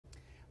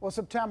Well,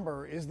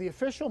 September is the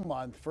official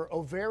month for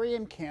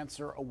ovarian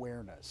cancer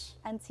awareness.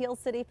 And Teal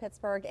City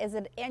Pittsburgh is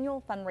an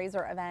annual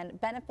fundraiser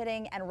event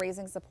benefiting and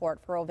raising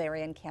support for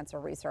ovarian cancer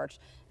research.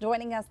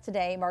 Joining us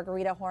today,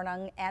 Margarita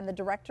Hornung and the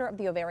director of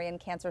the Ovarian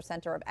Cancer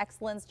Center of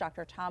Excellence,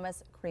 Dr.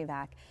 Thomas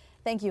Krivak.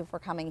 Thank you for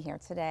coming here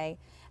today.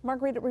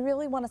 Margarita, we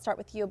really want to start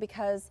with you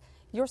because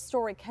your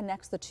story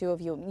connects the two of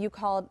you. You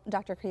called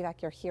Dr.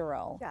 Krivak your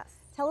hero. Yes.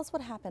 Tell us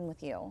what happened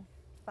with you.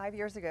 5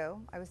 years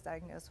ago, I was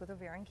diagnosed with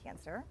ovarian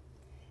cancer,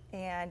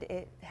 and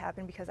it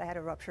happened because I had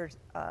a ruptured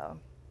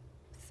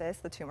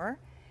cyst, the tumor,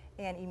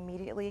 and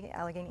immediately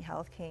Allegheny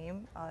Health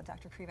came.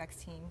 Dr.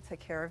 Krivak's team took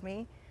care of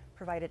me,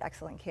 provided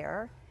excellent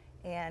care,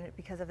 and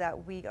because of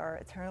that, we are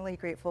eternally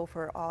grateful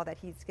for all that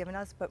he's given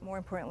us, but more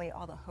importantly,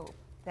 all the hope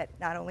that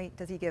not only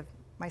does he give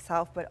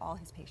myself, but all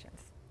his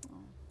patients.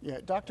 Yeah,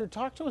 doctor,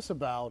 talk to us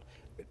about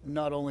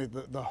not only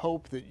the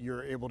hope that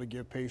you're able to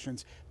give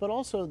patients, but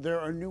also there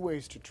are new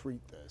ways to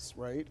treat this,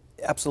 right?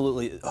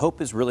 Absolutely.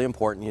 Hope is really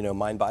important,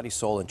 mind, body,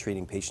 soul in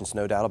treating patients,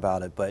 no doubt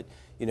about it. But,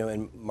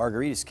 in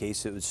Margarita's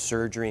case, it was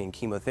surgery and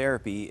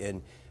chemotherapy,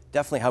 and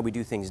definitely how we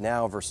do things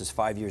now versus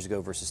 5 years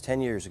ago versus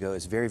 10 years ago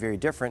is very, very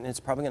different, and it's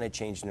probably going to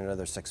change in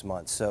another 6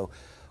 months. So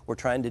we're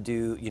trying to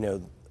do,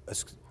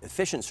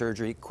 efficient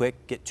surgery,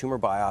 quick, get tumor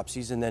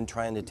biopsies, and then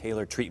trying to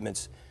tailor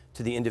treatments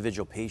to the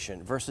individual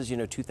patient versus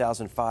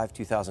 2005,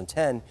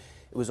 2010, it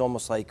was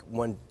almost like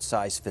one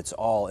size fits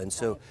all. And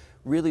so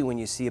really when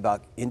you see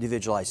about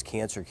individualized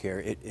cancer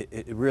care,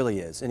 it really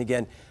is. And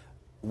again,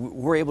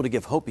 we're able to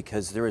give hope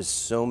because there is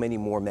so many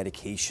more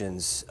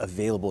medications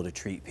available to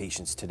treat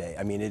patients today.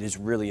 I mean, it is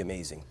really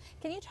amazing.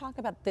 Can you talk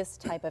about this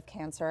type of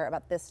cancer,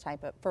 about this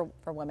type of,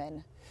 for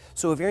women?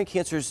 So ovarian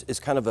cancer is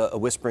kind of a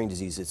whispering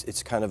disease.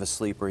 It's kind of a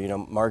sleeper.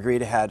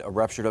 Margarita had a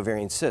ruptured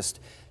ovarian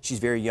cyst. She's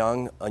very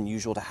young,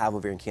 unusual to have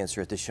ovarian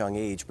cancer at this young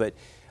age, but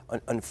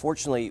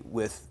unfortunately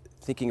with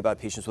thinking about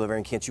patients with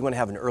ovarian cancer, you want to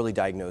have an early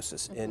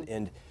diagnosis.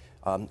 And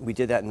we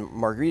did that in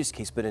Margarita's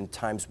case, but in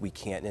times we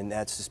can't, and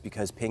that's just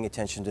because paying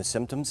attention to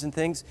symptoms and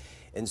things.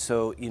 And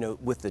so,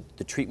 with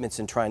the treatments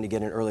and trying to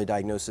get an early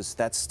diagnosis,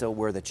 that's still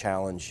where the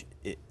challenge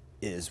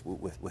is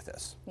with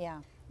this.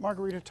 Yeah.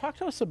 Margarita, talk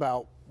to us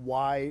about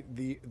why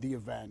the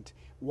event,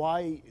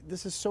 why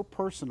this is so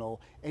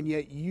personal, and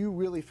yet you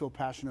really feel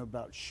passionate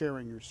about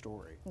sharing your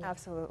story.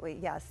 Absolutely,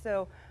 yes.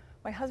 So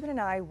my husband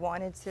and I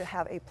wanted to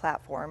have a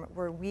platform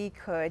where we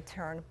could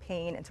turn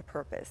pain into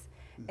purpose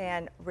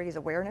and raise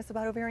awareness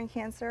about ovarian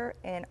cancer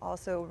and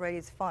also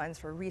raise funds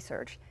for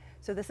research.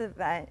 So this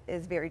event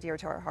is very dear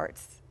to our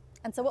hearts.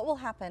 And so what will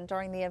happen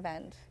during the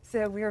event?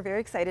 So we are very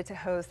excited to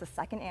host the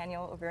second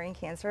annual ovarian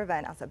cancer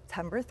event on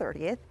September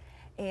 30th.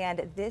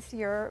 And this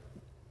year,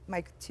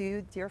 my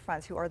two dear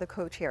friends who are the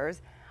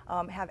co-chairs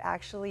have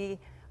actually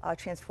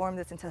transformed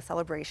this into a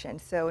celebration.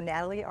 So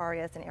Natalie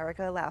Arias and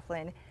Erica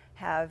Laughlin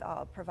have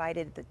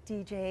provided the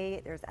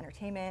DJ, there's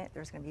entertainment,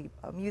 there's going to be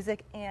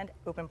music and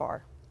open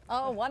bar.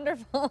 Oh,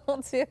 wonderful,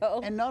 too.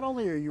 And not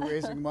only are you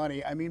raising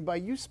money, I mean, by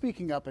you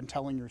speaking up and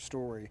telling your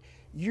story,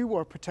 you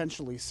are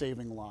potentially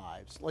saving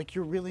lives. Like,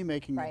 you're really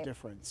making a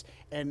difference.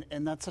 And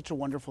that's such a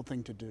wonderful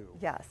thing to do.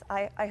 Yes,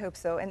 I hope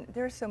so. And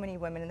there are so many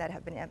women that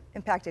have been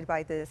impacted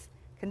by this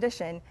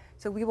condition.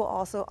 So we will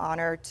also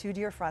honor two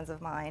dear friends of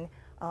mine,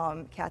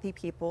 Kathy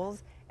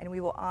Peoples, and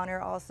we will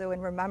honor also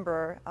and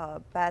remember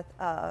Beth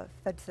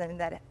Fedson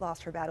that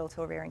lost her battle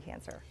to ovarian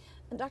cancer.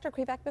 Dr.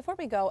 Krivak, before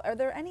we go, is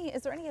there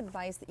any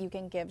advice that you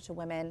can give to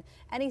women?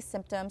 Any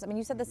symptoms? I mean,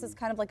 you said this is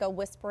kind of like a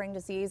whispering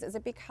disease. Is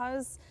it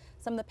because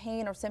some of the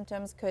pain or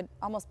symptoms could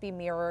almost be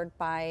mirrored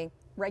by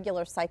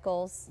regular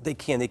cycles? They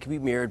can be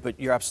mirrored, but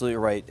you're absolutely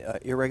right.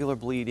 Irregular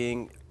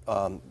bleeding,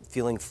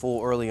 feeling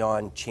full early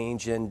on,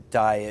 change in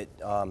diet,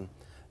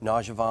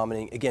 nausea,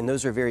 vomiting. Again,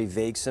 those are very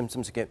vague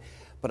symptoms. Again,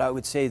 but I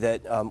would say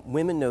that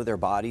women know their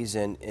bodies,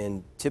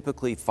 and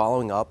typically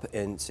following up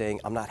and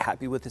saying, I'm not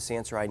happy with this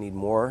answer, I need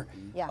more.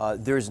 Yeah.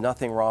 There's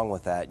nothing wrong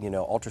with that.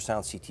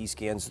 Ultrasound, CT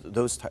scans,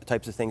 those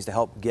types of things to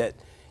help get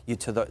you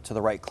to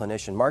the right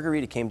clinician.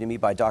 Margarita came to me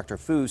by Dr.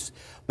 Foos,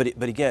 but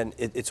again,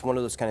 it's one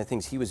of those kind of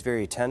things. He was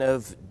very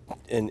attentive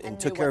and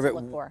took care of it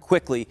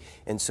quickly.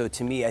 And so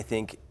to me, I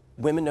think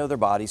women know their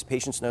bodies,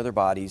 patients know their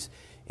bodies,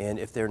 and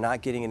if they're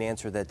not getting an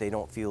answer that they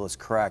don't feel is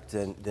correct,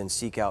 then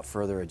seek out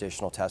further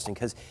additional testing,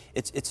 because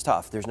it's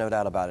tough. There's no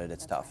doubt about it.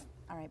 It's tough.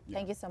 All right.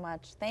 Thank you so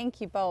much.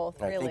 Thank you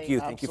both. Right, really. Thank you.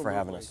 Thank you for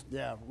having us.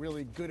 Yeah,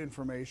 really good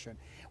information.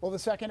 Well, the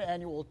second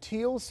annual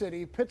Teal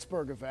City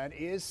Pittsburgh event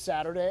is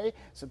Saturday,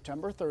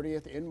 September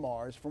 30th in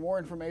Mars. For more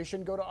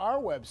information, go to our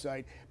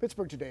website,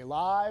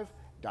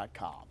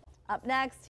 pittsburghtodaylive.com. Up next.